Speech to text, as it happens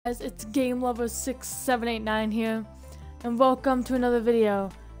Guys, it's Game Lover 6789 here, and welcome to another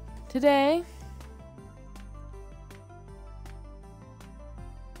video. Today,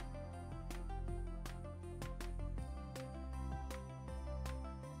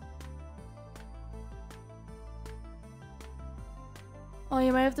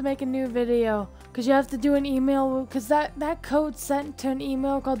 you might have to make a new video because you have to do an email because that code sent to an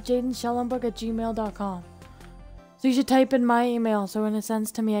email called jadenschellenberg@gmail.com. So you should type in my email, so when it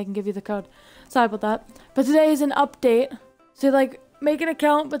sends to me, I can give you the code. Sorry about that. But today is an update. So make an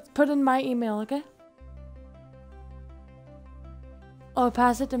account, but put in my email, okay? Or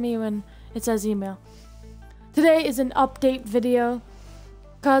pass it to me when it says email. Today is an update video,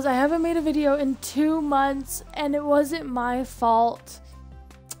 because I haven't made a video in 2 months, and it wasn't my fault.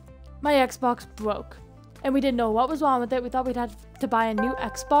 My Xbox broke, and we didn't know what was wrong with it. We thought we'd have to buy a new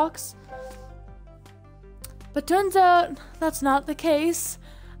Xbox. But turns out that's not the case.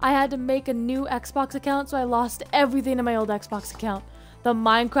 I had to make a new Xbox account, so I lost everything in my old Xbox account. The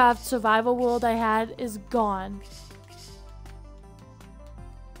Minecraft survival world I had is gone.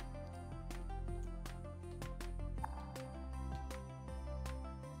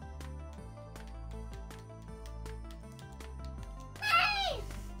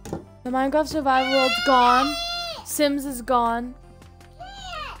 The Minecraft survival world's gone. Sims is gone.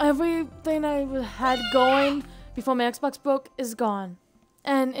 Everything I had going before my Xbox broke is gone.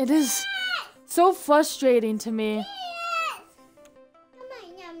 And it is so frustrating to me.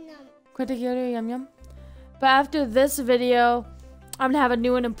 Yum yum. But after this video, I'm gonna have a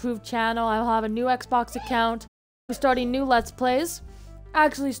new and improved channel. I'll have a new Xbox account. We're starting new Let's Plays.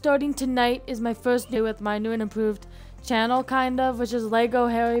 Actually, starting tonight is my first day with my new and improved channel, kind of, which is Lego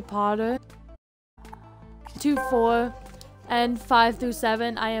Harry Potter 2, 4. And 5 through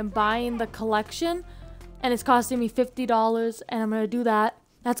 7, I am buying the collection, and it's costing me $50, and I'm gonna do that.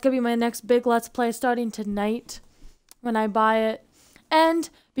 That's gonna be my next big Let's Play starting tonight when I buy it. And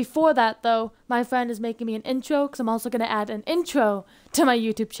before that, though, my friend is making me an intro, because I'm also gonna add an intro to my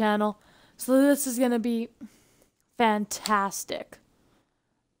YouTube channel. So this is gonna be fantastic.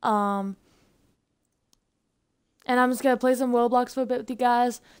 And I'm just gonna play some Roblox for a bit with you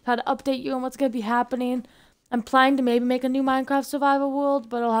guys, try to update you on what's gonna be happening. I'm planning to maybe make a new Minecraft survival world,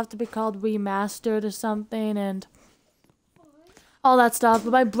 but it'll have to be called Remastered or something and all that stuff.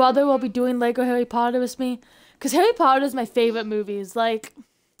 But my brother will be doing Lego Harry Potter with me, because Harry Potter is my favorite movies. Like,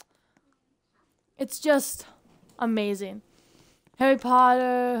 it's just amazing. Harry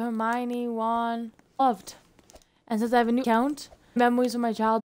Potter, Hermione, Ron, loved. And since I have a new account, memories of my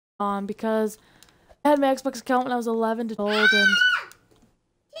childhood are on, because I had my Xbox account when I was 11 years old, and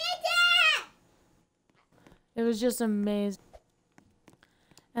it was just amazing.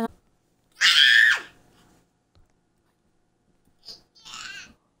 And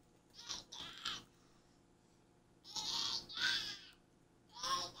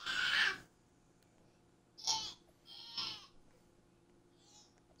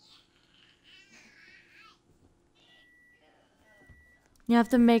you have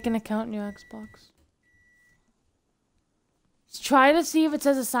to make an account in your Xbox. Just try to see if it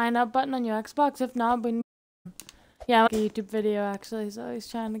says a sign up button on your Xbox. If not, we yeah, a YouTube video actually, so he's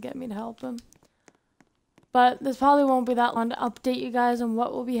trying to get me to help him. But this probably won't be that long to update you guys on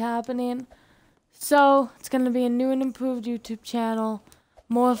what will be happening. So, it's going to be a new and improved YouTube channel.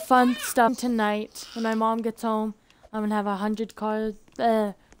 More fun stuff tonight. When my mom gets home, I'm going to have $100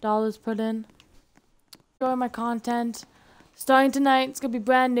 put in. Enjoy my content. Starting tonight, it's going to be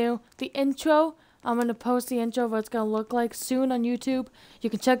brand new. The intro, I'm going to post the intro of what it's going to look like soon on YouTube. You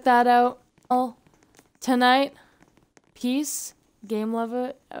can check that out. Tonight. Peace, Game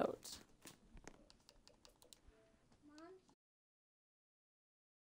Lover out.